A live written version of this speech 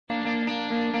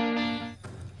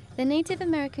The Native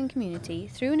American community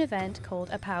threw an event called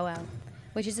a Pow Wow,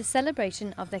 which is a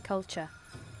celebration of their culture.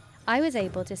 I was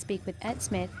able to speak with Ed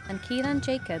Smith and Keelan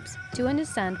Jacobs to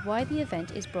understand why the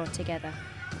event is brought together.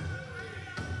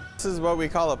 This is what we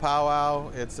call a powwow.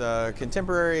 It's a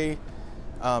contemporary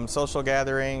social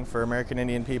gathering for American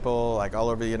Indian people like all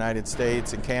over the United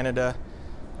States and Canada.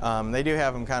 They do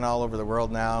have them kind of all over the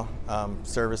world now,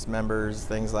 service members,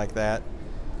 things like that.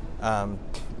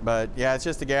 But yeah, it's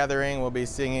just a gathering. We'll be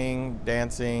singing,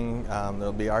 dancing,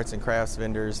 there'll be arts and crafts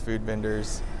vendors, food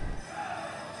vendors.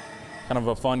 Kind of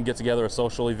a fun get-together, a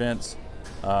social event.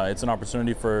 It's an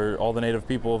opportunity for all the Native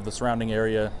people of the surrounding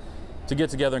area to get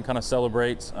together and kind of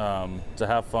celebrate, to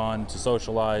have fun, to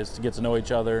socialize, to get to know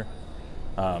each other.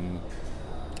 I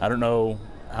don't know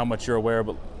how much you're aware,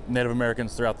 but Native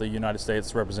Americans throughout the United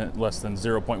States represent less than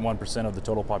 0.1% of the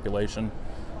total population.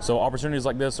 So opportunities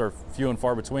like this are few and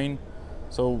far between.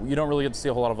 So you don't really get to see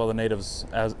a whole lot of other natives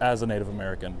as a Native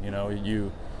American. You know,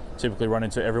 you typically run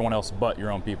into everyone else but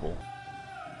your own people.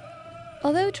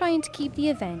 Although trying to keep the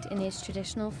event in its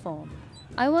traditional form,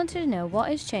 I wanted to know what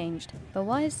has changed, but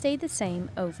what has stayed the same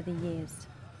over the years.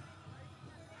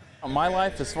 My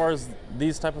life, as far as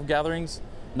these type of gatherings,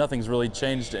 nothing's really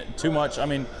changed too much. I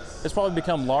mean, it's probably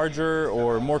become larger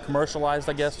or more commercialized,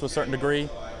 I guess, to a certain degree.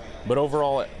 But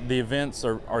overall, the events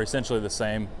are essentially the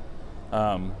same.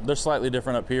 They're slightly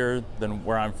different up here than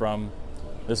where I'm from.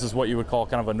 This is what you would call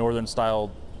kind of a northern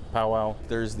style powwow.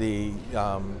 There's the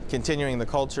continuing the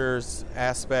cultures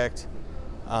aspect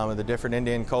of the different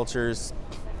Indian cultures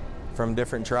from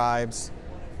different tribes.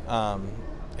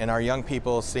 And our young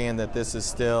people seeing that this is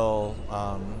still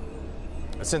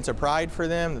a sense of pride for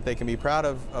them, that they can be proud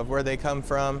of where they come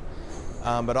from,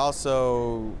 but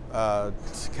also to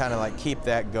kind of like keep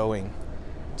that going,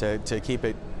 to keep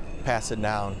it, pass it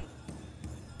down.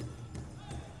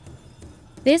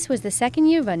 This was the second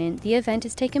year running the event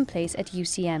has taken place at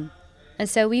UCM, and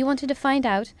so we wanted to find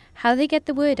out how they get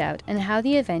the word out and how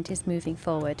the event is moving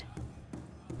forward.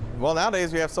 Well,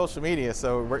 nowadays we have social media,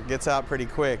 so it gets out pretty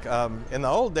quick. In the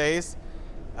old days,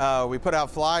 we put out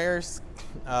flyers,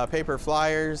 paper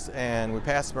flyers, and we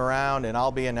pass them around, and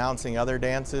I'll be announcing other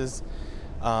dances.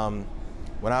 When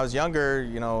I was younger,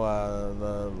 you know,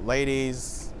 the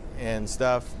ladies and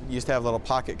stuff used to have little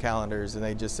pocket calendars, and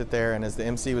they'd just sit there, and as the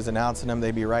MC was announcing them,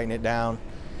 they'd be writing it down.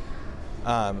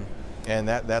 And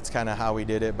that's kind of how we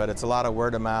did it, but it's a lot of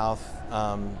word of mouth,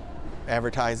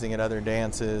 advertising at other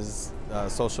dances,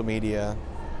 social media.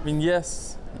 I mean,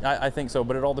 yes, I think so,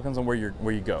 but it all depends on where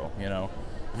you go, you know.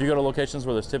 If you go to locations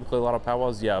where there's typically a lot of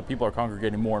powwows, yeah, people are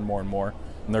congregating more and more and more,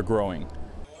 and they're growing.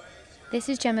 This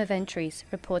is Gemma Ventries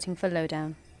reporting for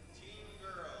Lowdown.